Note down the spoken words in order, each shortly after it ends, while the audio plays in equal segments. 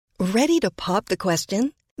Ready to pop the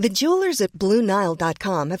question? The jewelers at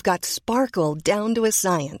BlueNile.com have got sparkle down to a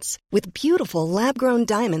science with beautiful lab-grown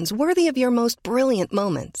diamonds worthy of your most brilliant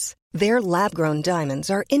moments. Their lab-grown diamonds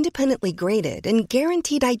are independently graded and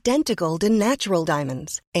guaranteed identical to natural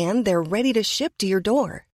diamonds, and they're ready to ship to your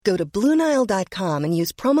door. Go to BlueNile.com and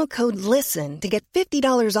use promo code LISTEN to get $50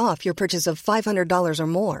 off your purchase of $500 or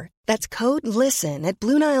more. That's code LISTEN at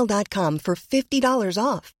BlueNile.com for $50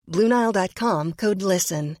 off. BlueNile.com, code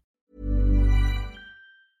LISTEN.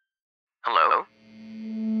 Hello?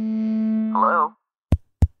 Hello?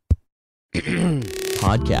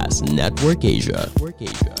 Podcast Network Asia.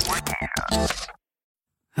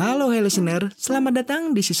 Halo listener, selamat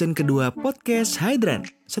datang di season kedua Podcast Hydran.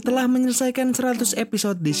 Setelah menyelesaikan 100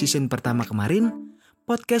 episode di season pertama kemarin,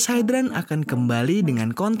 Podcast Hydran akan kembali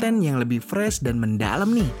dengan konten yang lebih fresh dan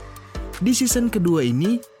mendalam nih. Di season kedua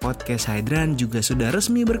ini, Podcast Hydran juga sudah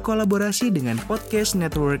resmi berkolaborasi dengan Podcast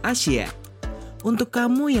Network Asia. Untuk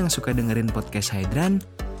kamu yang suka dengerin Podcast Hydran,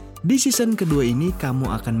 di season kedua ini kamu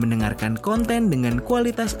akan mendengarkan konten dengan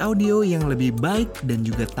kualitas audio yang lebih baik dan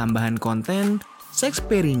juga tambahan konten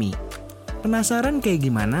Sexperimi. Penasaran kayak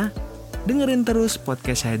gimana? Dengerin terus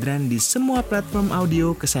Podcast Hydran di semua platform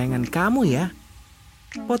audio kesayangan kamu ya.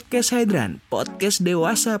 Podcast Hydran, podcast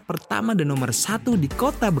dewasa pertama dan nomor 1 di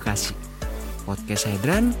kota Bekasi. Podcast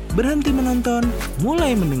Hydran, berhenti menonton,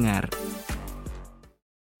 mulai mendengar.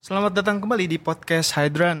 Selamat datang kembali di Podcast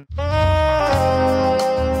Hydran.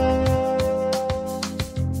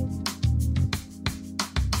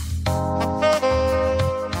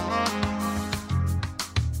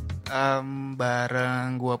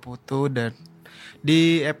 Bareng gua Putu, dan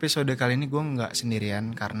di episode kali ini gua nggak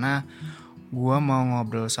sendirian karena gua mau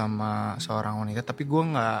ngobrol sama seorang wanita, tapi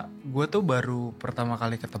gua tuh baru pertama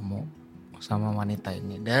kali ketemu sama wanita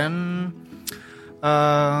ini, dan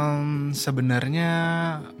sebenarnya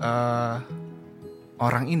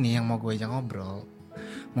orang ini yang mau gue ajak ngobrol,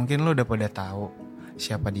 mungkin lo udah pada tahu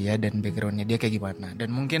siapa dia dan backgroundnya dia kayak gimana,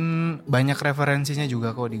 dan mungkin banyak referensinya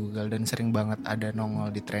juga kok di Google dan sering banget ada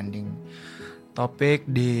nongol di trending topik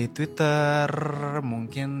di Twitter,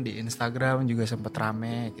 mungkin di Instagram juga sempet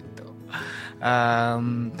rame gitu.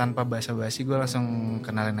 Tanpa basa-basi gue langsung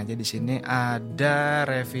kenalin aja. Di sini ada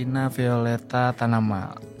Revina Violeta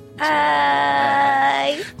Tanamal.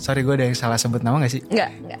 Hai. Sorry, gue ada yang salah sebut nama gak sih?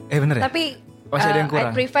 Enggak. Bener ya? Tapi masih ada yang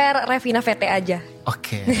kurang? I prefer Revina VT aja.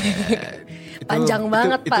 Oke. Panjang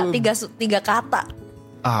banget Pak, tiga kata.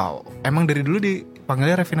 Oh, emang dari dulu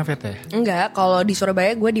dipanggilnya Revina VT ya? Enggak, kalau di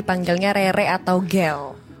Surabaya gue dipanggilnya Rere atau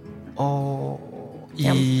Gel. Oh,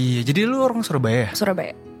 iya. Jadi lu orang Surabaya?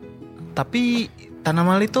 Surabaya. Tapi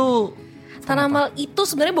Tanamal itu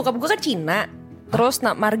sebenarnya bokap gue kan Cina. Terus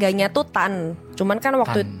marganya tuh Tan. Cuman kan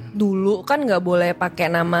waktu dulu kan gak boleh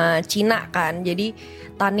pakai nama Cina kan. Jadi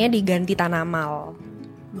Tannya diganti Tanamal.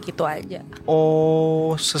 Gitu aja.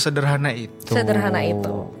 Oh, sesederhana itu. Sederhana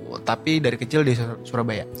itu. Tapi dari kecil di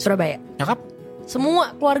Surabaya? Surabaya. Nyokap?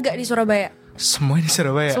 Semua keluarga di Surabaya. Semua di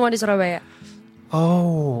Surabaya? Semua di Surabaya.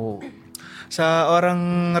 Oh.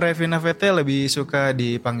 Seorang Revina VT lebih suka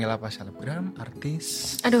dipanggil apa? Selebgram,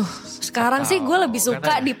 artis? Aduh, sekarang sih gue lebih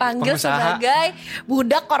suka dipanggil pengusaha, sebagai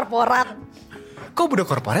budak korporat. Kok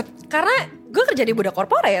budak korporat? Karena gue kerja di budak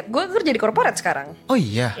korporat. Gue kerja di korporat sekarang. Oh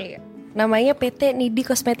iya? Iya. Namanya PT Nidi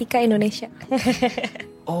Kosmetika Indonesia.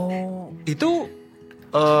 Oh, itu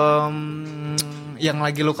yang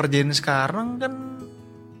lagi lo kerjain sekarang kan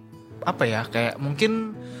apa ya? Kayak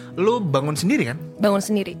mungkin lo bangun sendiri kan? Bangun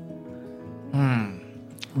sendiri.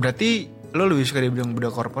 Berarti lo lebih suka dibilang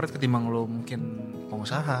budak korporat ketimbang lo mungkin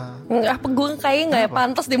pengusaha. Apa gue kayaknya nggak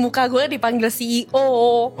pantas di muka gue dipanggil CEO.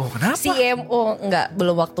 Oh, kenapa? CMO nggak,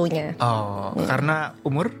 belum waktunya. Oh, karena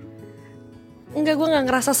umur? Enggak, gue nggak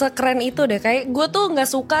ngerasa sekeren itu deh. Kayak gue tuh nggak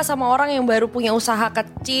suka sama orang yang baru punya usaha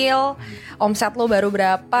kecil, omset lo baru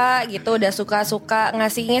berapa gitu, udah suka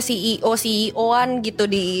ngasihnya CEO-an gitu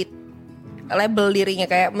di label dirinya.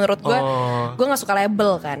 Kayak menurut gue nggak suka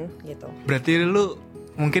label kan gitu. Berarti lu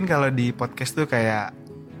mungkin kalau di podcast tuh kayak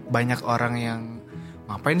banyak orang yang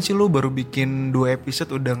ngapain sih lu baru bikin 2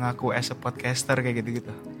 episode udah ngaku as a podcaster kayak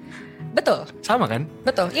gitu-gitu. Betul. Sama kan?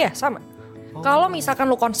 Betul, iya sama. Kalau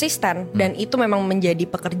misalkan lo konsisten dan itu memang menjadi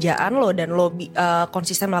pekerjaan lo dan lo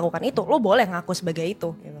konsisten melakukan itu, lo boleh ngaku sebagai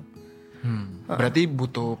itu gitu. Berarti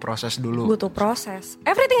butuh proses dulu. Butuh proses.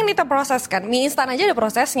 Everything need a proses kan. Mie instan aja ada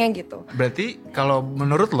prosesnya gitu. Berarti kalau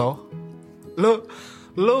menurut lo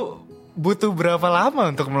butuh berapa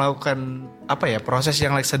lama untuk melakukan apa ya, proses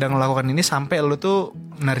yang sedang melakukan ini sampai lo tuh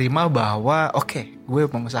nerima bahwa oke, gue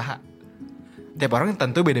pengusaha. tiap orang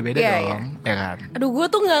tentu beda-beda dong, ya kan? Aduh, gue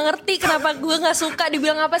tuh nggak ngerti kenapa gue nggak suka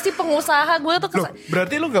dibilang apa sih pengusaha. Gue tuh Loh,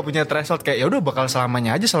 berarti lu nggak punya threshold kayak ya udah bakal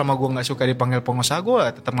selamanya aja selama gue nggak suka dipanggil pengusaha,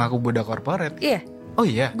 gue tetap ngaku budak korporat. Iya. Oh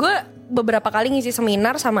iya. Gue beberapa kali ngisi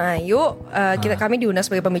seminar sama Ayu, kami diundang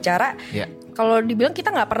sebagai pembicara. Iya. Kalau dibilang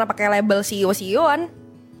kita nggak pernah pakai label CEO-an,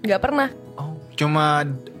 nggak pernah. Oh, cuma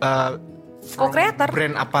co-creator.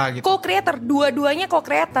 Brand apa gitu? Co-creator, dua-duanya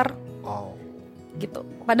co-creator. Oh. Gitu.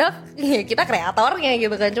 Padahal ya kita kreatornya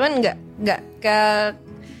gitu kan, cuman nggak ke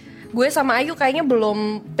gue sama Ayu kayaknya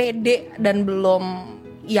belum pede dan belum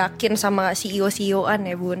yakin sama CEO-an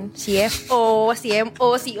ya bun, CFO, CMO,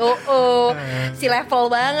 COO, si level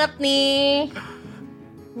banget nih.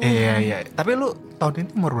 Iya. Tapi lu tahun ini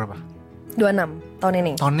umur berapa? 26 tahun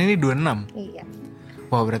ini. Tahun ini 26? Iya.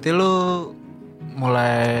 Wah, berarti lu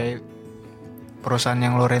mulai perusahaan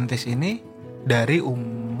yang lu rintis ini dari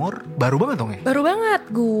umur baru banget dong ya? Baru banget,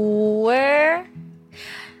 gue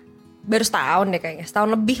baru setahun deh kayaknya,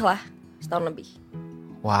 setahun lebih lah.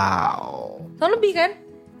 Wow. Setahun lebih kan?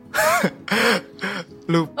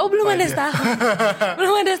 Oh belum ada setahun.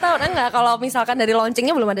 Belum ada setahun. Enggak, kalau misalkan dari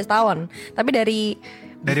launchingnya belum ada setahun. Tapi dari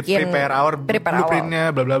prepare hour,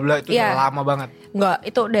 blueprintnya bla bla bla itu udah lama banget. Enggak,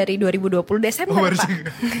 itu dari 2020 Desember Pak.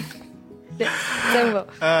 Desember.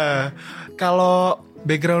 Kalau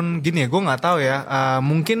background gini ya, gue nggak tahu ya.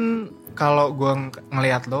 Mungkin kalau gue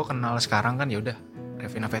ngelihat lo kenal sekarang kan ya udah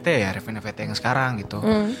Revina VT yang sekarang gitu.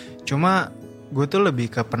 Cuma gue tuh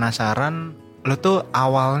lebih ke penasaran lo tuh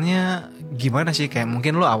awalnya gimana sih, kayak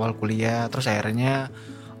mungkin lo awal kuliah terus akhirnya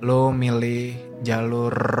lo milih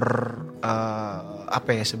jalur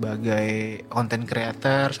sebagai content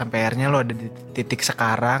creator sampai akhirnya lo ada di titik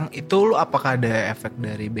sekarang. Itu lo apakah ada efek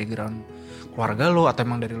dari background keluarga lo atau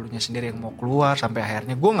emang dari lo nya sendiri yang mau keluar sampai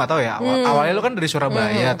akhirnya, gue nggak tahu ya, awalnya lo kan dari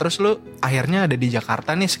Surabaya terus lo akhirnya ada di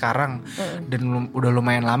Jakarta nih sekarang dan udah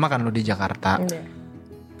lumayan lama kan lo di Jakarta.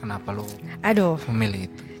 Kenapa lo memilih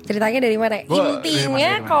itu? Ceritanya dari mana?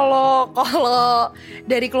 Intinya kalau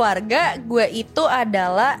dari keluarga gue itu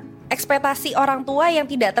adalah ekspektasi orang tua yang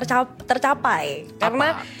tidak tercapai.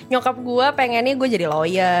 Karena nyokap gue pengennya gue jadi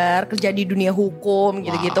lawyer, kerja di dunia hukum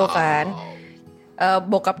gitu-gitu kan.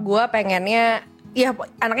 Bokap gue pengennya ya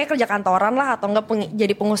anaknya kerja kantoran lah atau enggak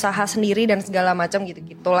jadi pengusaha sendiri dan segala macam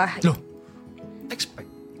gitu-gitulah. Loh, expect?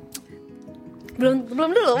 Belum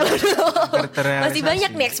dulu. Masih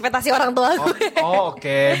banyak nih ekspektasi orang tua gue.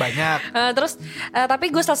 Oke, banyak. Terus tapi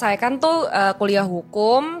gue selesaikan tuh kuliah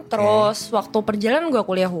hukum. Terus waktu perjalanan gue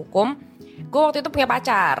kuliah hukum, gue waktu itu punya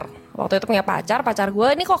pacar. Pacar gue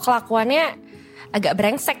ini kok kelakuannya agak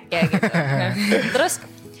brengsek ya gitu. Terus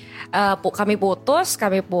kami putus.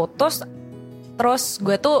 Terus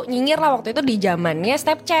gue tuh nyinyir lah waktu itu di zamannya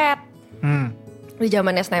Snapchat. Di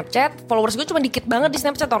zamannya Snapchat, followers gue cuma dikit banget di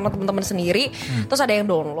Snapchat, orang teman-teman sendiri. Terus ada yang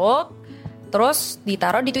download, terus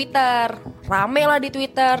ditaruh di Twitter, rame lah di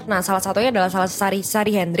Twitter. Nah salah satunya adalah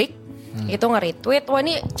Sari Hendrik. Itu nge-retweet, wah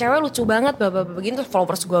ini cewek lucu banget, begini. Terus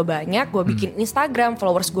followers gue banyak, gue bikin Instagram,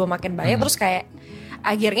 followers gue makin banyak. Terus kayak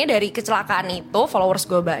akhirnya dari kecelakaan itu followers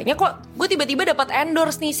gue banyak, kok gue tiba-tiba dapat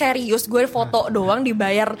endorse nih, serius. Gue foto doang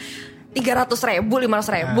dibayar 300.000,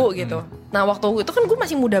 500.000 gitu. Nah waktu itu kan gue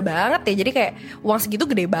masih muda banget ya, jadi kayak uang segitu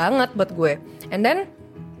gede banget buat gue. And then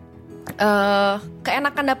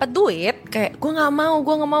keenakan dapat duit, kayak gue nggak mau,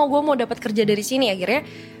 gue mau dapat kerja dari sini. Akhirnya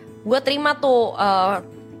gue terima tuh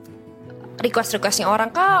requestnya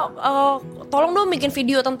orang, Kak tolong dong bikin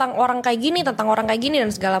video tentang orang kayak gini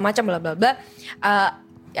dan segala macam bla bla bla.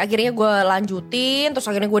 Akhirnya gue lanjutin, terus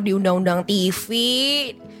akhirnya gue diundang-undang TV,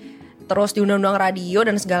 terus diundang-undang radio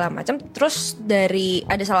dan segala macam. Terus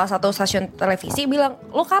ada salah satu stasiun televisi bilang,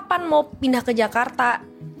 lo kapan mau pindah ke Jakarta?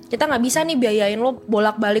 Kita nggak bisa nih biayain lo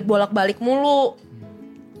bolak-balik mulu.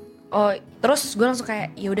 Oh, terus gue langsung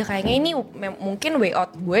kayak, ya udah kayaknya ini mungkin way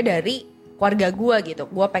out gue dari keluarga gue gitu.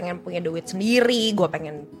 Gue pengen punya duit sendiri, gue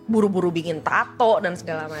pengen buru-buru bikin tato dan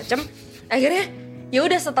segala macam. Akhirnya ya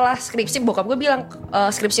udah setelah skripsi, bokap gue bilang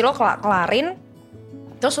skripsi lo kelarin,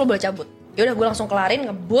 terus lo boleh cabut. Ya udah gue langsung kelarin,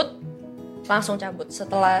 ngebut, langsung cabut.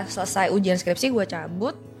 Setelah selesai ujian skripsi gue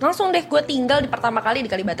cabut, langsung deh gue tinggal di pertama kali di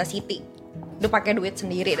Kalibata City. Udah pakai duit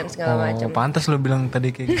sendiri dan segala macam. Pantas lo bilang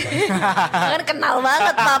tadi kayak gitu. Kan kenal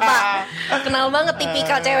banget Papa. Kenal banget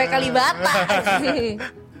tipikal cewek Kalibata.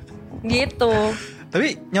 Gitu.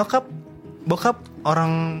 Tapi bokap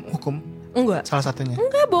orang hukum? Enggak. Salah satunya?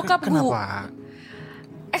 Enggak, bokap gue. Kenapa?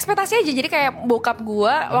 Ekspektasi aja, jadi kayak bokap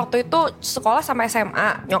gue waktu itu sekolah sama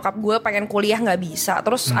SMA, nyokap gue pengen kuliah nggak bisa,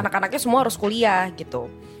 terus anak-anaknya semua harus kuliah gitu.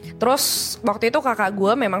 Terus waktu itu kakak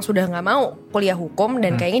gue memang sudah nggak mau kuliah hukum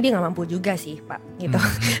dan kayaknya dia nggak mampu juga sih Pak gitu.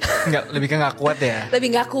 Nggak, lebih ke nggak kuat ya. Lebih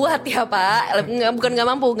nggak kuat ya Pak, bukan nggak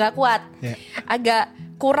mampu, nggak kuat. Yeah. Agak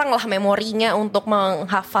kurang lah memorinya untuk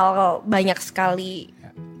menghafal banyak sekali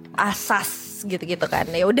asas gitu-gitu kan.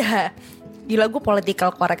 Ya udah, gila gue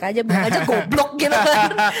political correct aja, bilang aja goblok gitu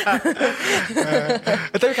kan.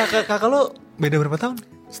 Tapi kakak lo beda berapa tahun?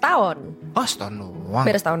 Setahun. Oh, setahun doang.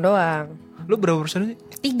 Beda setahun doang. Lu berapa persen sih?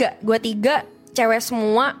 3, gue 3, cewek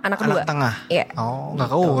semua, anak 2. Anak tengah? Iya. Oh,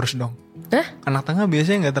 gak kurus dong. Hah? Anak tengah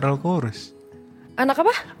biasanya gak terlalu kurus. Anak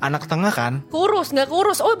apa? Anak tengah kan? Kurus, gak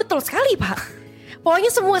kurus. Oh betul sekali Pak.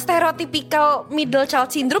 Pokoknya semua stereotypical middle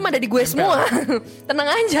child syndrome ada di gue semua. Tenang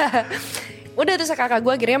aja. Udah terus kakak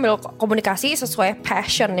gue akhirnya ambil komunikasi sesuai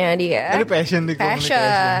passionnya dia. Ada passion di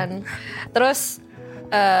komunikasi. Terus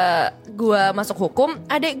gue masuk hukum.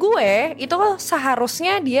 Adik gue itu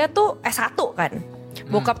seharusnya dia tuh S1 kan.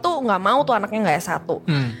 Bokap tuh gak mau tuh anaknya gak S1.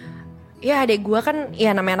 Ya adik gue kan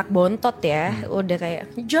ya namanya anak bontot ya. Udah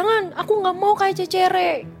kayak jangan, aku gak mau kayak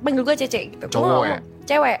Cecere. Panggil gue Cece gitu. Cowok ya?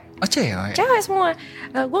 Cewek. Oh cewek? Cewek semua.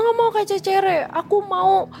 Gue gak mau kayak Cecere. Aku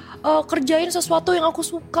mau kerjain sesuatu yang aku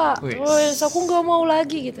suka. Wes, aku gak mau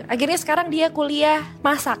lagi gitu. Akhirnya sekarang dia kuliah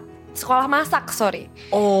masak. Sekolah masak, sorry.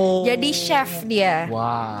 Oh. Jadi chef dia.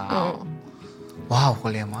 Wow. Wow,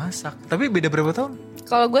 kuliah masak. Tapi beda berapa tahun?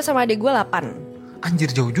 Kalau gue sama adik gue 8.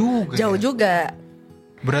 Anjir, jauh juga. Jauh ya? juga.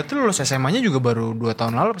 Berarti lulus SMA-nya juga baru 2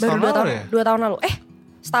 tahun lalu? Baru 2 tahun ya? 2 tahun lalu.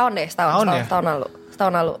 Setahun deh, setahun lalu.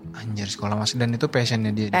 Setahun lalu. Anjir, sekolah masak, dan itu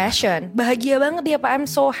passionnya dia. Passion. Bahagia banget dia Pak. I'm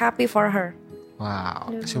so happy for her.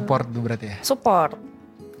 Wow, support tuh berarti ya? Support.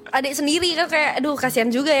 Adik sendiri kan kayak aduh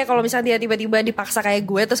kasihan juga ya kalau misalnya dia tiba-tiba dipaksa kayak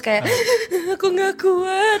gue terus kayak aku nggak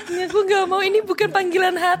kuat, aku nggak mau, ini bukan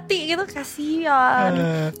panggilan hati gitu, kasihan.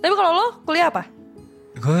 Tapi kalau lo kuliah apa?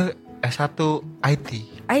 Gue S1 IT.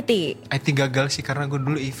 IT gagal sih karena gue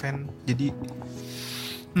dulu event. Jadi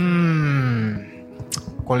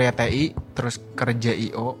kuliah TI terus kerja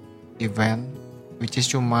IO event, which is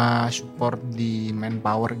cuma support di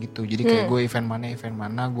manpower gitu. Jadi kayak gue event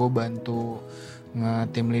mana gue bantu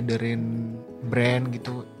nge-team leaderin brand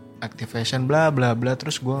gitu, activation bla bla bla.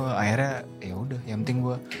 Terus gue akhirnya ya udah, yang penting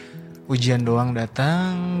gue ujian doang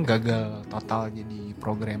datang gagal total, jadi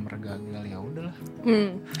programmer gagal, ya udahlah.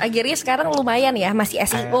 Akhirnya sekarang lumayan ya, masih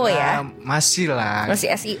SEO ya. Masih lah.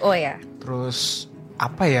 Masih SEO ya. Terus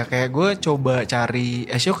apa ya, kayak gue coba cari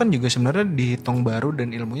SEO kan juga sebenarnya dihitung baru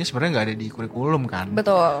dan ilmunya sebenarnya nggak ada di kurikulum kan.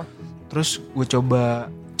 Betul. Terus gue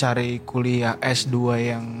coba cari kuliah S2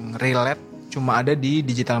 yang relate, cuma ada di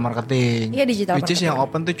digital marketing. Iya, digital which marketing. is yang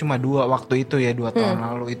open tuh cuma 2 waktu itu ya, 2 tahun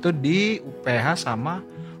lalu itu di UPH sama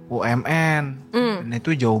UMN. Dan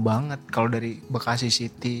itu jauh banget kalau dari Bekasi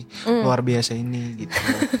City. Luar biasa ini gitu.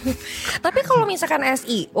 Tapi kalau misalkan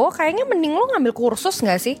SEO kayaknya mending lo ngambil kursus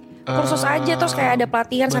gak sih? Kursus aja terus kayak ada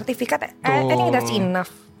pelatihan sertifikat. I think that's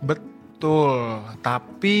enough. Betul.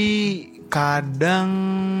 Tapi kadang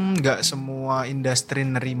gak semua industri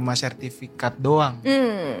nerima sertifikat doang.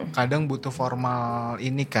 Kadang butuh formal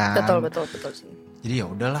ini kan. Betul sih. Jadi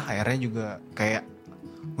ya udahlah, akhirnya juga kayak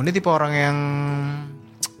ini tipe orang yang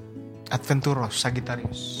adventurous,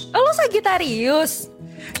 Sagittarius. Oh, lo Sagittarius?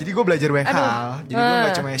 Jadi gue belajar banyak hal. Jadi gue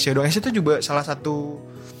gak cuma SEO doang. SEO itu juga salah satu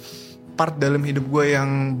part dalam hidup gue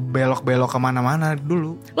yang belok-belok kemana-mana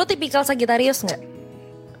dulu. Lo tipikal Sagittarius gak?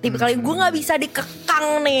 Tipikal gue gak bisa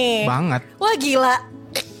dikekang nih. Banget. Wah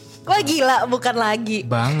gila bukan lagi.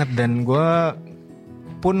 Banget, dan gue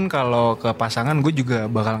pun kalau ke pasangan gue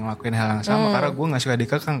juga bakal ngelakuin hal yang sama. Karena gue gak suka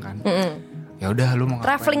dikekang kan. Ya udah, lu mau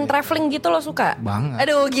ngapain? Traveling gitu lo suka? Banget.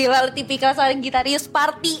 Aduh gila, lo tipikal Sagittarius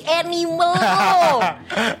party animal lo.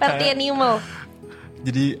 Party animal.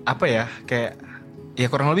 Jadi apa ya, kayak ya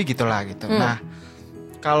kurang lebih gitulah gitu. Nah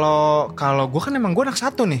kalau gue kan emang gue anak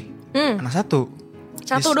satu nih. Anak satu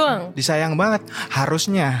doang. Disayang banget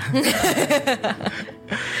harusnya.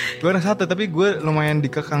 Gue anak satu, tapi gue lumayan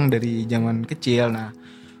dikekang dari zaman kecil. Nah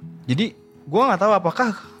jadi gue nggak tahu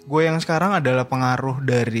apakah gue yang sekarang adalah pengaruh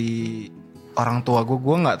dari orang tua gue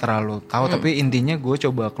nggak terlalu tahu. Tapi intinya gue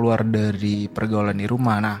coba keluar dari pergaulan di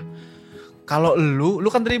rumah. Nah kalau lu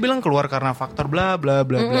kan tadi bilang keluar karena faktor bla bla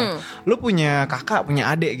bla bla. Lu punya kakak,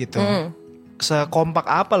 punya adik gitu. Sekompak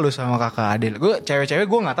apa lu sama kakak adik? Gue cewek-cewek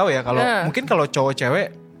gue nggak tahu ya. Kalau mungkin kalau cowok cewek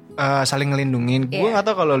saling ngelindungin. Gue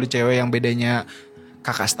nggak tahu kalau lu cewek yang bedanya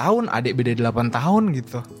kakak setahun, adik beda 8 tahun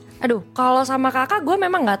gitu. Aduh, kalau sama kakak gue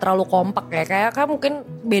memang nggak terlalu kompak ya. Kayak kan mungkin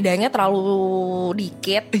bedanya terlalu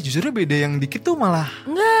dikit. Justru beda yang dikit tuh malah.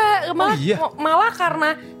 Enggak, malah iya? malah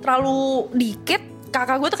karena terlalu dikit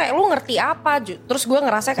kakak gue tuh kayak lu ngerti apa, terus gue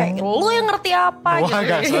ngerasa kayak lu yang ngerti apa. Wah,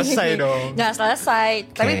 gak selesai dong. Gak selesai.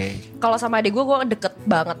 Tapi kalau sama adik gue deket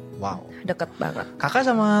banget. Wow. Deket banget. Kakak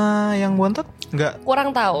sama yang bontot nggak?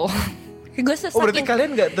 Kurang tahu. Gue berarti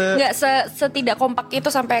kalian nggak setidak kompak itu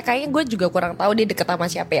sampai kayaknya gue juga kurang tahu dia deket sama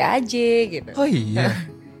siapa aja gitu. Oh iya.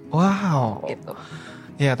 Wow. Gitu.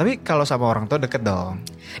 Ya tapi kalau sama orang tua deket dong.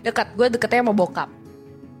 Dekat, gue deketnya sama bokap.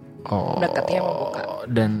 Oh. Deketnya sama bokap.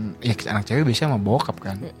 Dan ya anak cewek biasanya sama bokap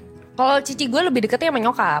kan. Kalau cici gue lebih deketnya sama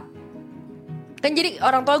nyokap. Kan jadi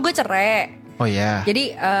orang tua gue cerai. Oh iya.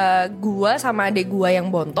 Jadi gue sama adik gue yang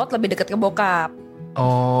bontot lebih deket ke bokap.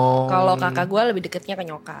 Oh. Kalau kakak gue lebih deketnya ke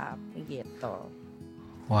nyokap gitu.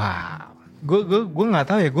 Wow. Gue nggak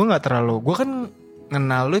tahu ya. Gue nggak terlalu. Gue kan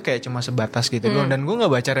kenal lu kayak cuma sebatas gitu doang. Dan gue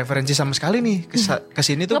nggak baca referensi sama sekali nih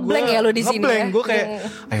kesini tuh. Ngeblank ya lu di sini ya. Gue kayak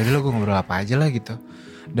ayo dulu gue ngobrol apa aja lah gitu.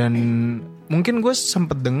 Dan mungkin gue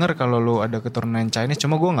sempet denger kalau lu ada keturunan Chinese.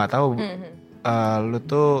 Cuma gue nggak tahu lu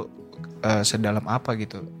tuh sedalam apa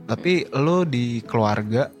gitu. Tapi lu di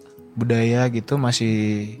keluarga budaya gitu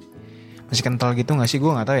masih kental gitu gak sih? Gue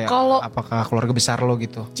gak tahu ya. Apakah keluarga besar lo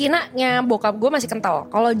gitu? Cina-nya bokap gue masih kental.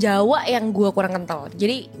 Kalau Jawa yang gue kurang kental.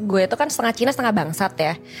 Jadi gue itu kan setengah Cina setengah bangsat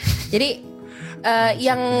ya. Jadi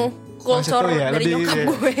yang kultur ya, dari nyokap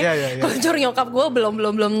gue, kultur nyokap gue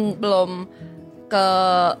belum ke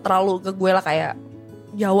terlalu ke gue lah kayak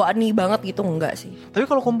Jawa nih banget gitu, enggak sih. Tapi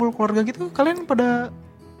kalau kumpul keluarga gitu kalian pada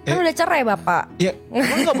kan udah cerai bapak. Ya,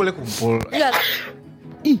 emang gak boleh kumpul. Enggak.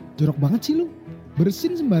 Ih, jorok banget sih lu.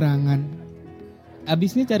 Bersin sembarangan.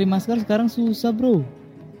 Abisnya cari masker sekarang susah bro.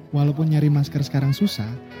 Walaupun nyari masker sekarang susah,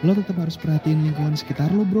 lo tetap harus perhatiin lingkungan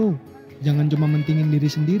sekitar lo bro. Jangan cuma mentingin diri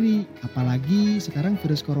sendiri. Apalagi sekarang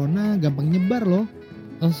virus corona gampang nyebar loh.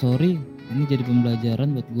 Oh sorry, ini jadi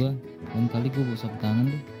pembelajaran buat gue. Lain kali gue gosok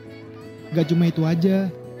tangan deh. Gak cuma itu aja,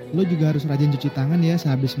 lo juga harus rajin cuci tangan ya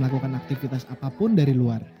sehabis melakukan aktivitas apapun dari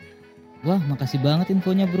luar. Wah makasih banget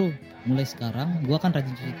infonya bro. Mulai sekarang gue akan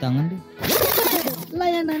rajin cuci tangan deh.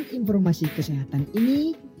 Layanan informasi kesehatan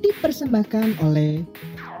ini dipersembahkan oleh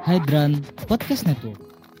Hydran Podcast Network.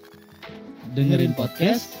 Dengerin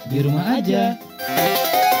podcast di rumah aja.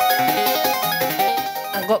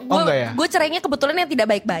 Gue cerainya kebetulan yang tidak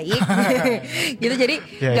baik-baik. Gitu jadi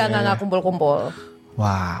gak kumpul-kumpul.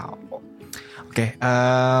 Wow. Oke,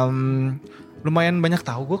 lumayan banyak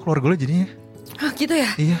tahu gue keluarga lo jadinya. Oh gitu ya?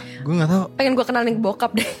 Iya, gue gak tahu. Pengen gue kenalin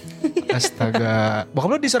bokap deh. Astaga. Bokap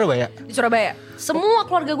lo di Surabaya? Di Surabaya. Semua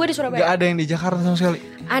keluarga gue di Surabaya. Gak ada yang di Jakarta sama sekali?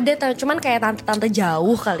 Ada, cuman kayak tante-tante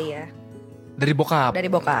jauh kali ya. Dari bokap? Dari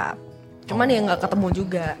bokap. Cuman ya gak ketemu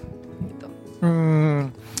juga gitu.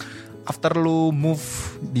 After lu move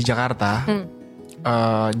di Jakarta,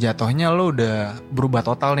 jatuhnya lo udah berubah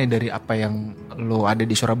total nih dari apa yang lo ada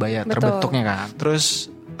di Surabaya. Betul. Terbentuknya kan. Terus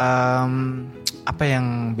apa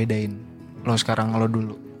yang bedain lo sekarang lo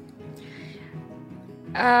dulu?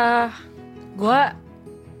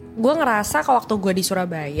 Gue ngerasa kalau waktu gue di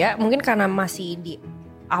Surabaya mungkin karena masih di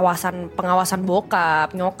pengawasan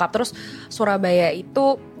bokap, nyokap, terus Surabaya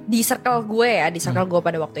itu di circle gue ya, di circle gue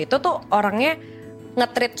pada waktu itu tuh orangnya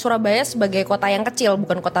nge-treat Surabaya sebagai kota yang kecil,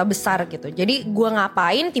 bukan kota besar gitu. Jadi gue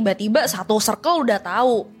ngapain tiba-tiba satu circle udah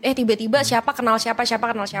tahu. Tiba-tiba siapa kenal siapa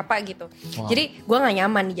gitu. Wow. Jadi gue gak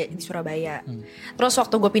nyaman di Surabaya. Terus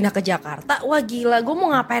waktu gue pindah ke Jakarta, wah gila, gue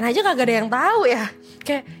mau ngapain aja kagak ada yang tahu ya.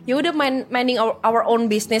 Kayak ya udah minding our own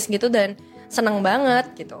business gitu dan seneng banget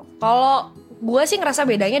gitu. Kalau gue sih ngerasa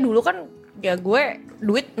bedanya dulu kan ya gue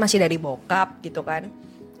duit masih dari bokap gitu kan.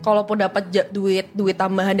 Kalaupun dapat duit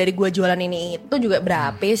tambahan dari gue jualan ini itu juga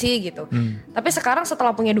berapa sih gitu. Tapi sekarang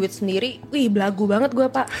setelah punya duit sendiri, wih belagu banget gue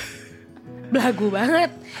pak. Belagu banget.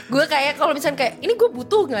 Gue kayak kalau misalnya kayak ini gue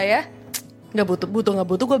butuh nggak ya? Nggak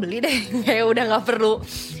butuh gue beli deh. Kayak udah nggak perlu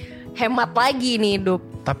hemat lagi nih hidup.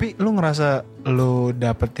 Tapi lu ngerasa lu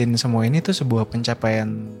dapetin semua ini tuh sebuah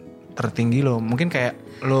pencapaian tertinggi lo. Mungkin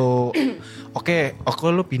kayak lu Oke,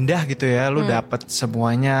 lu pindah gitu ya, lu dapet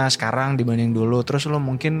semuanya sekarang dibanding dulu. Terus lu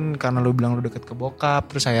mungkin karena lu bilang lu deket ke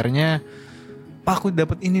bokap, terus akhirnya, Pak aku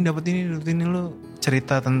dapet ini, lu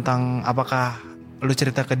cerita tentang apakah lu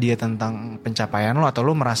cerita ke dia tentang pencapaian lu atau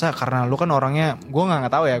lu merasa karena lu kan orangnya, gue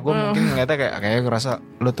nggak tahu ya, gue mungkin ngeliatnya kayak ngerasa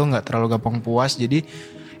lu tuh nggak terlalu gampang puas, jadi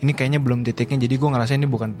ini kayaknya belum titiknya, jadi gue ngerasa ini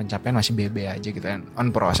bukan pencapaian, masih bebe aja gitu kan,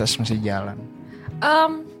 on proses masih jalan.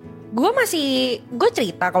 Gue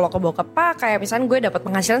cerita kalau ke bokap pak kayak misalnya gue dapat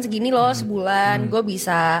penghasilan segini loh sebulan, gue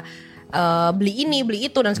bisa beli ini beli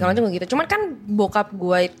itu dan segala macam gitu. Cuman kan bokap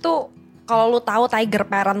gue itu kalau lu tahu tiger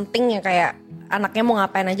parenting ya kayak anaknya mau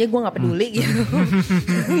ngapain aja gue nggak peduli gitu.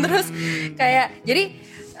 Terus kayak jadi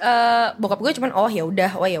bokap gue cuman oh ya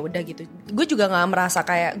udah gitu. Gue juga nggak merasa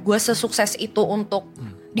kayak gue sesukses itu untuk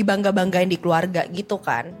dibangga-banggain di keluarga gitu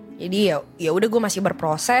kan. Jadi ya udah gue masih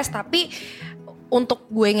berproses, tapi untuk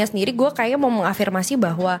gue nya sendiri gue kayaknya mau mengafirmasi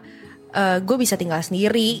bahwa gue bisa tinggal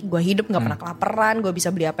sendiri, gue hidup nggak pernah kelaparan, gue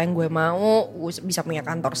bisa beli apa yang gue mau, gue bisa punya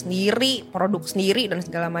kantor sendiri, produk sendiri dan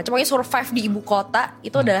segala macam. Pokoknya survive di ibu kota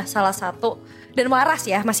itu adalah salah satu, dan waras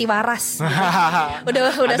ya, masih waras. udah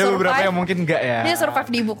Ada survive. beberapa yang mungkin enggak ya. Dia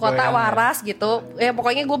survive di ibu kota waras gitu. Ya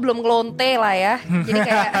pokoknya gue belum ngelonte lah ya. Jadi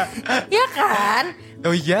kayak ya kan.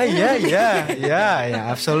 Oh iya,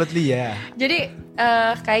 absolutely ya. Jadi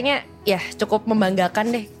kayaknya ya cukup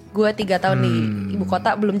membanggakan deh. Gue 3 tahun di ibu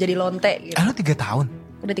kota belum jadi lonte gitu. Lu 3 tahun?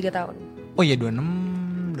 Udah 3 tahun. Oh iya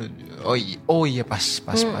 26. Oh iya pas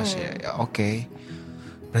ya. Oke.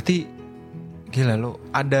 Berarti gila lo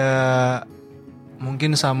ada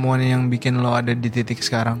mungkin someone yang bikin lo ada di titik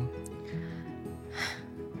sekarang.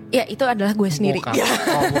 Ya itu adalah gue sendiri. Bokap.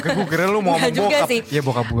 Oh bukan, gue kira lo mau ngomong bokap. Ya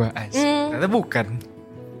bokap gue. Ternyata bukan.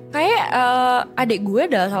 Kayak adik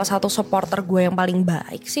gue adalah salah satu supporter gue yang paling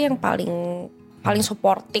baik sih, yang paling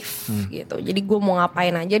suportif gitu. Jadi gue mau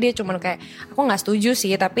ngapain aja dia cuman kayak aku nggak setuju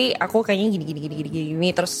sih, tapi aku kayaknya gini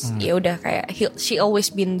terus ya udah kayak she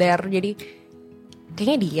always been there. Jadi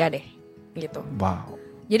kayaknya dia deh gitu. Wow.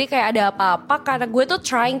 Jadi kayak ada apa-apa, karena gue tuh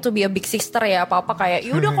trying to be a big sister ya, apa-apa kayak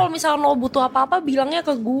yaudah kalau misalnya lo butuh apa-apa bilangnya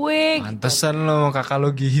ke gue. Pantesan gitu. Lo kakak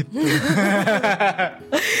lo gitu.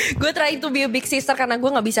 Gue trying to be a big sister karena gue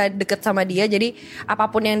nggak bisa deket sama dia. Jadi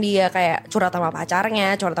apapun yang dia kayak curhat sama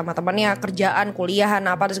pacarnya, curhat sama temannya, kerjaan, kuliahan,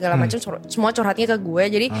 apa dan segala macam, semua curhatnya ke gue.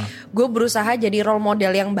 Jadi gue berusaha jadi role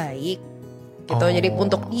model yang baik gitu. Jadi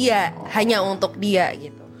untuk dia, hanya untuk dia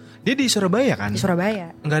gitu. Dia di Surabaya kan? Di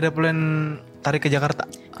Surabaya. Nggak ada plan tarik ke Jakarta?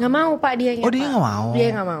 Nggak mau pak dia. Oh dia nggak mau? Dia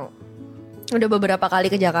nggak mau. Udah beberapa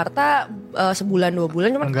kali ke Jakarta, sebulan 2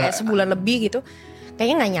 bulan, cuman kayak sebulan lebih gitu.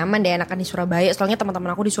 Kayaknya nggak nyaman deh enakan di Surabaya. Soalnya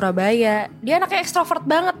teman-teman aku di Surabaya, dia anaknya ekstrovert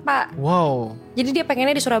banget pak. Wow. Jadi dia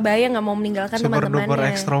pengennya di Surabaya, nggak mau meninggalkan teman-temannya. Super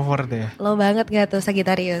duper ekstrovert ya. Lo banget gak tuh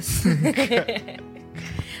Sagittarius?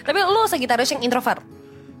 Tapi lo Sagittarius yang introvert?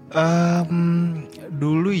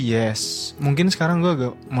 Dulu yes. Mungkin sekarang gue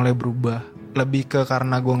agak mulai berubah. Lebih ke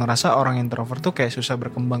karena gue ngerasa orang introvert tuh kayak susah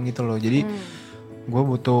berkembang gitu loh. Jadi gue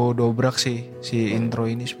butuh dobrak sih si intro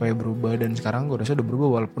ini supaya berubah. Dan sekarang gue rasa udah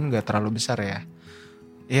berubah walaupun gak terlalu besar ya.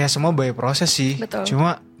 Ya semua by proses sih. Betul.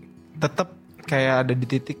 Cuma tetap kayak ada di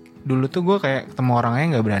titik. Dulu tuh gue kayak ketemu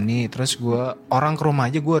orangnya gak berani. Terus gue orang ke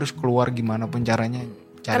rumah aja gue harus keluar gimana pun caranya.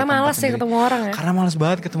 Karena malas ya ketemu orang ya. Karena malas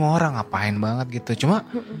banget ketemu orang, ngapain banget gitu. Cuma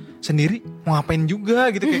sendiri mau ngapain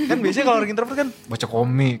juga gitu. Kayak kan biasanya kalau orang introvert kan baca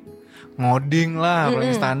komik, ngoding lah,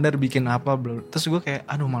 paling standar, bikin apa. Terus gue kayak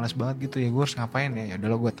aduh malas banget gitu ya, gue harus ngapain ya. Ya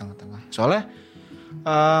udahlah gue tengah-tengah. Soalnya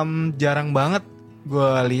jarang banget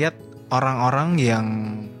gue lihat orang-orang yang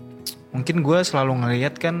mungkin gue selalu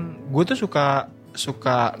ngelihat kan. Gue tuh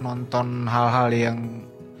suka nonton hal-hal yang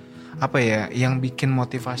apa ya, yang bikin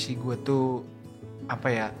motivasi gue tuh apa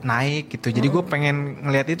ya, naik gitu. Jadi gue pengen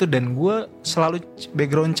ngelihat itu dan gue selalu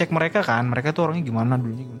background check mereka kan. Mereka tuh orangnya gimana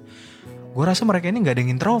dulunya. Gue rasa mereka ini gak ada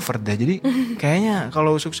yang introvert dah. Jadi kayaknya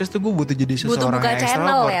kalau sukses tuh gue butuh jadi seseorang yang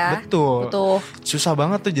extrovert ya? Betul. Susah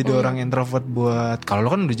banget tuh jadi orang introvert buat. Kalau lo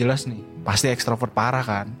kan udah jelas nih, pasti extrovert parah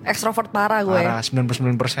kan. Extrovert parah gue. Parah 99%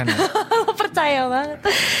 ya. Lo percaya banget.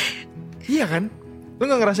 Iya kan? Lo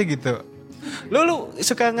gak ngerasa gitu? Lo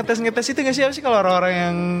suka ngetes-ngetes itu gak sih? Apa sih kalau orang-orang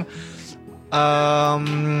yang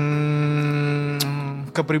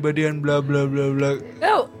kepribadian bla bla bla bla.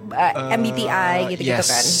 MBTI gitu-gitu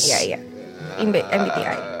kan. Iya.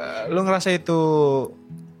 MBTI. Lu ngerasa itu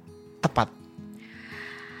tepat?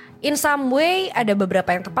 In some way ada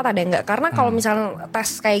beberapa yang tepat, ada yang enggak. Karena kalau misalnya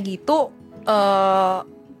tes kayak gitu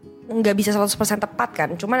nggak bisa 100% tepat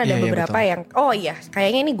kan. Cuman ada beberapa yang oh iya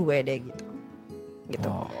kayaknya ini gue deh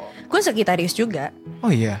gitu. Gue Sagittarius juga.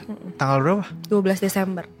 Oh iya. Tanggal berapa? 12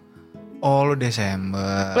 Desember. Oh lu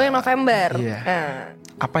Desember. Lu yang November. Iya.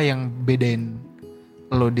 Apa yang bedain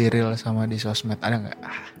lo di real sama di sosmed, ada nggak?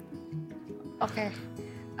 Oke.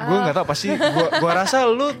 Gue nggak tahu pasti. Gue rasa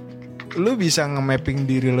lu bisa nge-mapping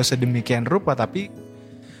diri lo sedemikian rupa, tapi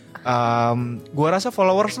gue rasa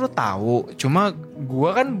followers lu tahu. Cuma gue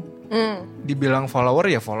kan dibilang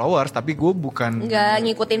follower ya followers, tapi gue bukan nggak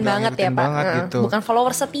ngikutin banget ya pak. Gitu. Bukan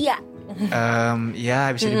follower setia.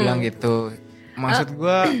 Ya bisa dibilang gitu. Maksud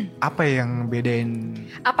gue apa yang bedain?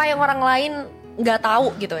 Apa yang orang lain nggak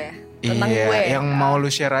tahu gitu ya tentang gue? Yang mau lu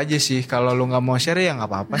share aja sih. Kalau lu nggak mau share ya nggak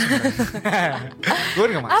apa-apa sebenarnya. Gue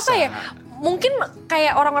nggak maksa. Apa ya? Mungkin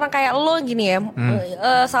kayak orang-orang kayak lo gini ya,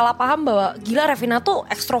 salah paham bahwa gila Revina tuh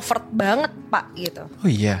ekstrovert banget pak gitu. Oh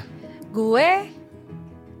iya. Gue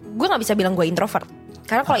gue nggak bisa bilang gue introvert.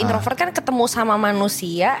 Karena kalau introvert kan ketemu sama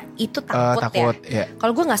manusia itu takut ya.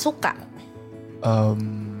 Kalau gue nggak suka.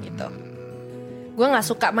 Gitu. Gue nggak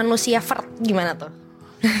suka manusia vert. Gimana tuh?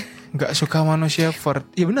 Nggak suka manusia vert.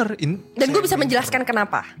 Iya benar. Dan gue bisa menjelaskan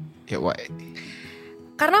kenapa. Ya why?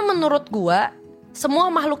 Karena menurut gue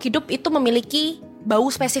semua makhluk hidup itu memiliki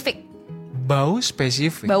bau spesifik. Bau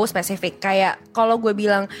spesifik. Bau spesifik. Kayak kalau gue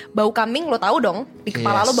bilang bau kambing, lo tahu dong di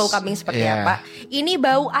kepala lo bau kambing seperti apa. Ini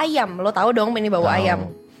bau ayam, lo tahu dong ini bau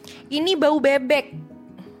ayam. Ini bau bebek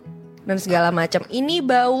dan segala macam. Ini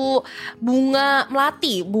bau bunga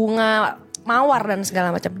melati, bunga mawar dan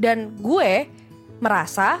segala macam. Dan gue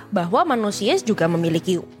merasa bahwa manusia juga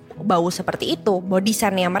memiliki bau seperti itu, body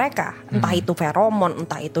scent-nya mereka. Entah itu feromon,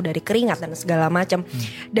 entah itu dari keringat dan segala macam.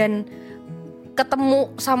 Dan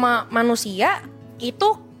ketemu sama manusia itu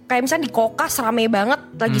kayak misalnya di kokas rame banget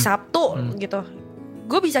lagi Sabtu gitu.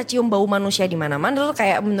 Gue bisa cium bau manusia di mana-mana, terus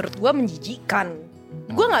kayak menurut gue menjijikan.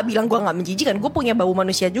 Gue nggak bilang gue nggak menjijikan, gue punya bau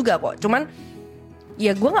manusia juga kok. Cuman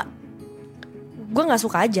ya gue nggak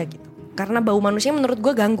suka aja gitu. Karena bau manusia menurut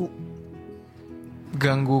gue ganggu.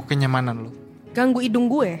 Ganggu kenyamanan lo. Ganggu hidung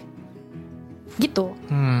gue. Gitu.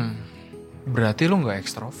 Berarti lo nggak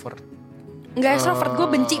ekstrovert. Nggak extrovert, gue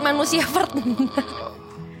benci manusia vert.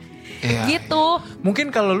 Iya. Gitu.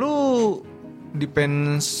 Mungkin kalau lu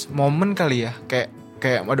depends momen kali ya.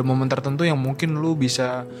 Kayak ada momen tertentu yang mungkin lu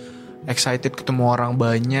bisa excited ketemu orang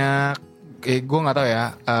banyak. Kayak gue nggak tahu ya.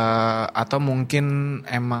 Atau mungkin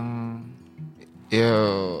emang ya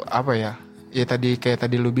apa ya? Ya kayak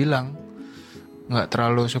tadi lu bilang nggak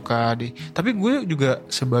terlalu suka Tapi gue juga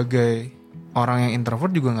sebagai orang yang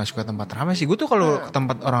introvert juga gak suka tempat ramai sih. Gue tuh kalau ke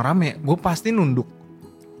tempat orang ramai, gue pasti nunduk.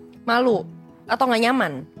 Malu? Atau gak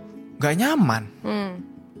nyaman? Gak nyaman.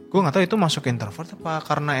 Gue gak tahu itu masuk introvert apa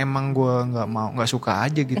karena emang gue gak suka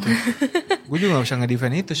aja gitu. Gue juga gak bisa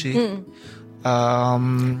ngedefend itu sih.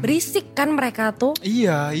 Berisik kan mereka tuh.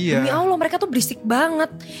 Iya. Demi Allah mereka tuh berisik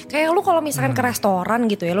banget. Kayak lu kalau misalkan ke restoran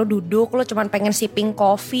gitu ya, lu duduk, lu cuman pengen sipping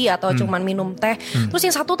coffee atau cuman minum teh. Terus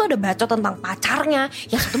yang satu tuh ada bacot tentang pacarnya,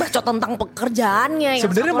 yang satu bacot tentang pekerjaannya.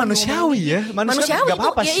 Sebenarnya manusiawi ya. Manusiawi gak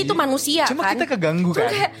apa-apa sih. Ya itu manusia. Cuma kan? kita keganggu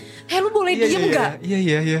kan. Kayak, lu boleh diem gak?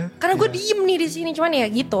 Iya. Karena gue diem nih di sini, cuman ya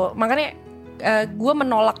gitu. Makanya gue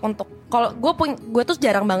menolak untuk kalau gue tuh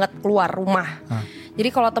jarang banget keluar rumah. Jadi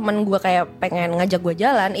kalau temen gue kayak pengen ngajak gue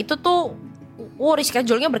jalan, itu tuh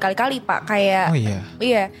reschedule-nya berkali-kali Pak. Kayak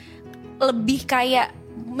iya, lebih kayak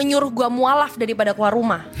menyuruh gue mualaf daripada keluar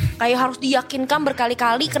rumah. Kayak harus diyakinkan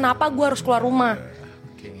berkali-kali kenapa gue harus keluar rumah.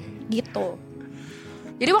 Gitu.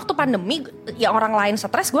 Jadi waktu pandemi ya orang lain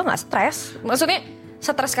stres, gue gak stres. Maksudnya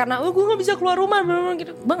stres karena gue gak bisa keluar rumah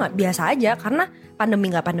gitu. Gue gak, biasa aja karena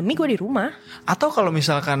pandemi gak pandemi gue di rumah. Atau kalau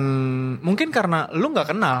misalkan mungkin karena lu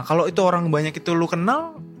gak kenal, kalau itu orang banyak itu lu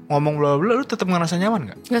kenal, ngomong bla bla, lu tetap ngerasa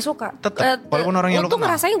nyaman gak? Gak suka. Tetap, walaupun orang yang lu kenal. Lu tuh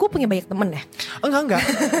ngerasain gue punya banyak temen ya? Enggak.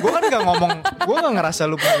 Gue kan gak ngomong, gue gak ngerasa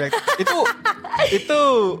lu punya banyak. Itu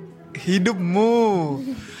hidupmu.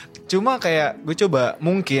 Cuma kayak gue coba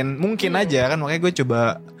mungkin aja kan, makanya gue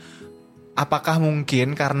coba. Apakah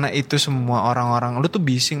mungkin karena itu semua orang-orang lu tuh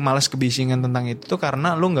malas kebisingan tentang itu tuh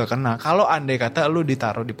karena lu nggak kenal. Kalau andai kata lu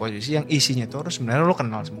ditaruh di posisi yang isinya tuh harus sebenarnya lu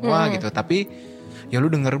kenal semua gitu, tapi ya lu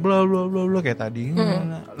denger bla bla bla bla kayak tadi,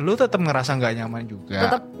 lu tetap ngerasa nggak nyaman juga.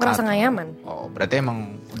 Tetap ngerasa nggak nyaman. Oh berarti emang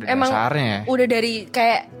udah dasarnya. Udah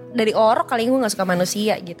dari orok kali gue nggak suka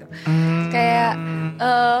manusia gitu. Kayak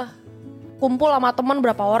kumpul sama teman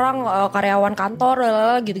berapa orang, karyawan kantor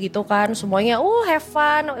gitu-gitu kan, semuanya have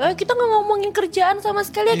fun, kita nggak ngomongin kerjaan sama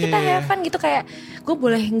sekali ya, kita have fun gitu. Kayak gue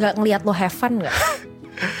boleh nggak ngelihat lo have fun nggak?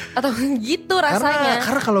 Atau gitu rasanya.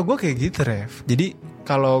 Karena kalau gue kayak gitu Rev, jadi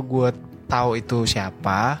kalau gue tahu itu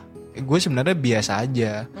siapa, gue sebenarnya biasa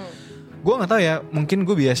aja. Gue nggak tahu ya, mungkin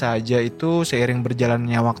gue biasa aja. Itu seiring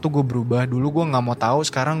berjalannya waktu gue berubah. Dulu gue nggak mau tahu,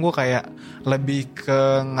 sekarang gue kayak lebih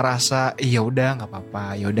ke ngerasa ya udah nggak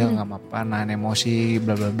apa-apa, ya udah nggak apa-apa, nahan emosi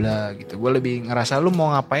bla bla bla gitu. Gue lebih ngerasa lu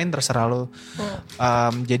mau ngapain terserah lu.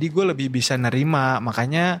 Jadi gue lebih bisa nerima.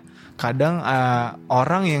 Makanya kadang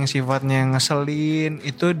orang yang sifatnya ngeselin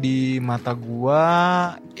itu di mata gue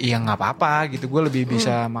ya nggak apa-apa gitu. Gue lebih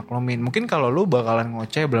bisa maklumin. Mungkin kalau lu bakalan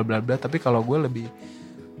ngoceh bla bla bla, tapi kalau gue lebih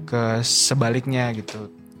ke sebaliknya gitu.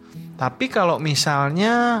 Tapi kalau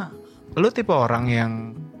misalnya lu tipe orang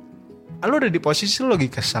yang lu udah di posisi lu lagi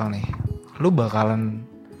kesal nih, lu bakalan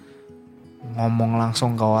ngomong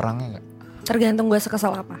langsung ke orangnya gak? Tergantung gue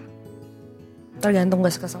sekesal apa.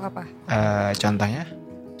 Contohnya?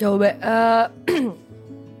 Coba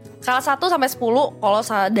skala 1 sampai 10, kalau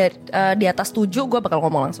di atas 7 gue bakal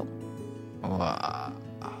ngomong langsung. Wah,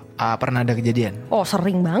 Pernah ada kejadian? Oh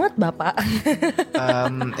sering banget bapak.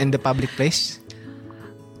 In the public place?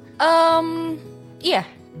 Iya,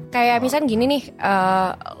 kayak misalnya gini nih,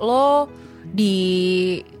 lo di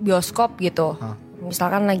bioskop gitu,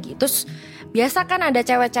 misalkan lagi, terus biasa kan ada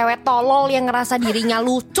cewek-cewek tolol yang ngerasa dirinya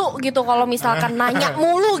lucu gitu kalau misalkan nanya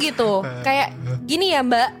mulu gitu. Kayak gini ya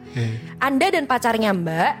Mbak, Anda dan pacarnya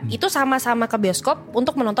Mbak itu sama-sama ke bioskop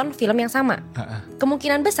untuk menonton film yang sama.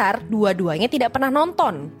 Kemungkinan besar dua-duanya tidak pernah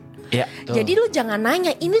nonton. Ya, jadi lu jangan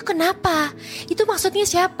nanya ini kenapa, itu maksudnya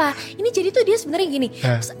siapa. Ini jadi tuh dia sebenarnya gini,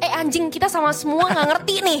 anjing kita sama semua nggak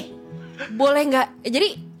ngerti nih, boleh nggak? Jadi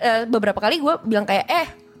beberapa kali gue bilang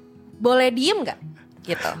kayak boleh diem nggak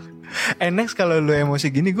gitu. Next kalau lu emosi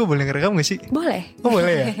gini gue boleh ngerekam gak sih? Boleh. Oh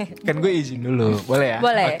boleh ya? Kan gue izin dulu. Boleh ya?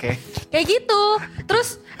 Boleh. Oke. Kayak gitu.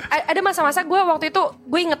 Terus ada masa-masa gue waktu itu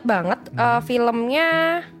gue inget banget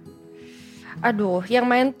filmnya, aduh yang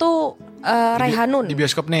main tuh Raihanun. Di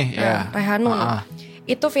bioskop nih ya. Raihanun.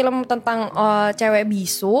 Itu film tentang cewek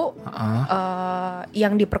bisu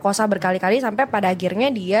yang diperkosa berkali-kali sampai pada akhirnya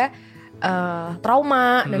dia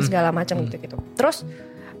trauma dan segala macam gitu. Terus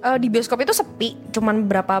di bioskop itu sepi, cuman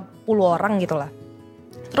berapa puluh orang gitu lah.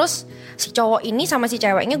 Terus si cowok ini sama si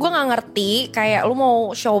ceweknya gue nggak ngerti, kayak lu mau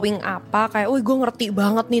showing apa, kayak, wih gue ngerti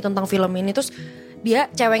banget nih tentang film ini. Terus dia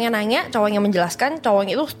ceweknya nanya, cowoknya menjelaskan,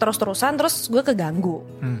 cowoknya itu terus-terusan, terus gue keganggu.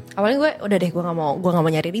 Awalnya gue udah deh gue nggak mau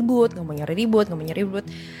nyari ribut.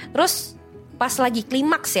 Terus pas lagi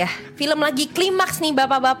klimaks ya, film lagi klimaks nih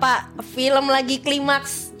bapak-bapak, film lagi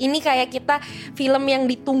klimaks. Ini kayak kita film yang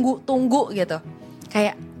ditunggu-tunggu gitu.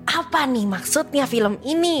 Kayak apa nih maksudnya film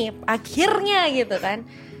ini akhirnya gitu kan.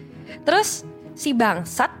 Terus si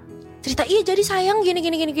bangsat cerita, iya jadi sayang gini.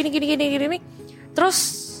 Terus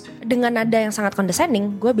dengan nada yang sangat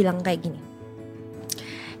condescending, gue bilang kayak gini,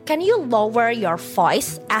 can you lower your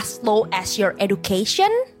voice as low as your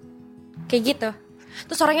education? Kayak gitu.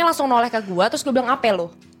 Terus orangnya langsung noleh ke gue, terus gue bilang, apa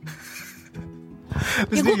lo?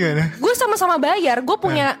 Terus ya gue sama-sama bayar, gue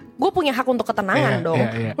punya hak untuk ketenangan dong.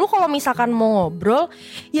 Lu kalau misalkan mau ngobrol,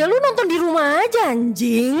 ya lu nonton di rumah aja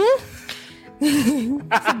anjing.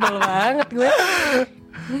 Sebel banget gue.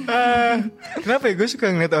 Kenapa ya gue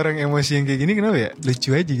suka ngeliat orang emosi yang kayak gini, kenapa ya?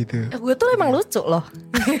 Lucu aja gitu. Gue tuh emang lucu loh.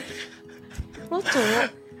 Lucu.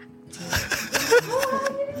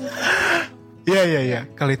 Iya.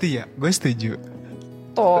 Kalau itu ya gue setuju.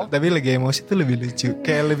 Tuh. Tapi lagi emosi tuh lebih lucu.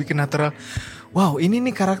 Kayak lebih ke natural. Wow, ini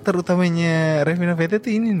nih karakter utamanya Revina Vete tuh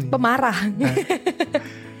ini nih. Pemarah.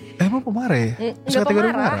 Emang pemarah ya? Kategori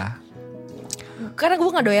pemarah. Karena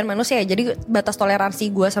gue gak doyan manusia ya. Jadi batas toleransi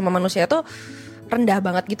gue sama manusia tuh rendah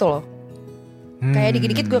banget gitu loh. Kayak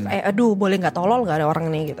dikit-dikit gue aduh boleh gak tolol gak ada orang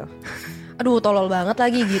ini gitu. Aduh tolol banget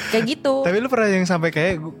lagi gitu. Kayak gitu. Tapi lu pernah yang sampai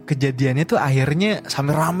kayak kejadiannya tuh akhirnya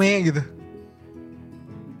sampai rame gitu?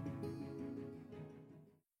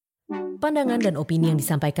 Pandangan dan opini yang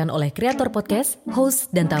disampaikan oleh kreator podcast,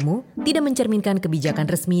 host, dan tamu tidak mencerminkan kebijakan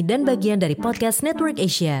resmi dan bagian dari Podcast Network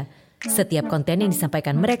Asia. Setiap konten yang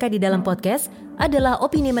disampaikan mereka di dalam podcast adalah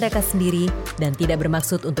opini mereka sendiri dan tidak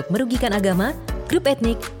bermaksud untuk merugikan agama, grup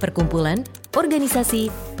etnik, perkumpulan,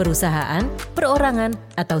 organisasi, perusahaan, perorangan,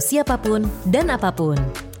 atau siapapun dan apapun.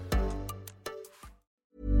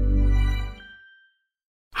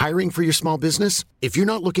 Hiring for your small business? If you're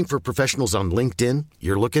not looking for professionals on LinkedIn,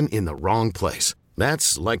 you're looking in the wrong place.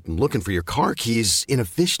 That's like looking for your car keys in a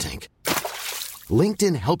fish tank.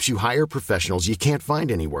 LinkedIn helps you hire professionals you can't find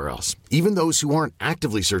anywhere else, even those who aren't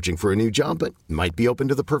actively searching for a new job but might be open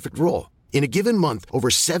to the perfect role. In a given month, over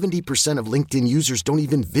 70% of LinkedIn users don't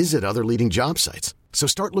even visit other leading job sites. So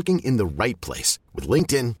start looking in the right place. With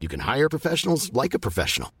LinkedIn, you can hire professionals like a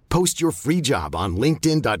professional. Post your free job on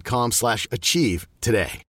linkedin.com/achieve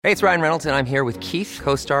today. Hey, it's Ryan Reynolds, and I'm here with Keith,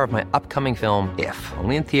 co-star of my upcoming film, If,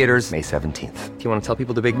 only in theaters May 17th. Do you want to tell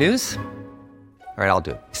people the big news? All right, I'll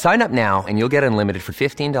do it. Sign up now and you'll get unlimited for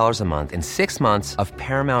 $15 a month and 6 months of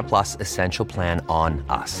Paramount Plus Essential Plan on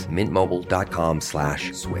us.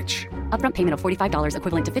 MintMobile.com/switch. Upfront payment of $45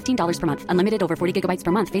 equivalent to $15 per month. Unlimited over 40 gigabytes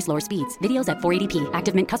per month. Face lower speeds. Videos at 480p.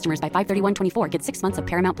 Active Mint customers by 531.24 get 6 months of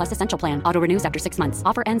Paramount Plus Essential Plan. Auto renews after 6 months.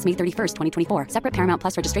 Offer ends May 31st, 2024. Separate Paramount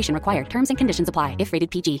Plus registration required. Terms and conditions apply if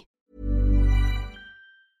rated PG.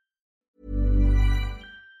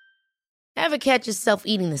 Ever catch yourself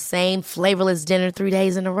eating the same flavorless dinner 3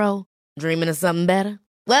 days in a row? Dreaming of something better?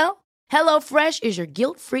 Well, HelloFresh is your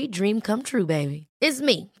guilt-free dream come true, baby. It's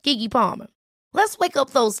me, Keke Palmer. Let's wake up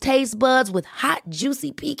those taste buds with hot,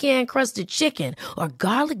 juicy pecan-crusted chicken or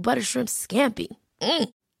garlic butter shrimp scampi.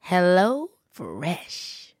 Hello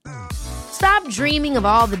Fresh. Stop dreaming of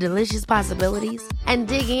all the delicious possibilities and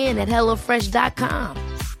dig in at HelloFresh.com.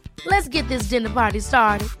 Let's get this dinner party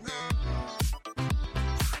started.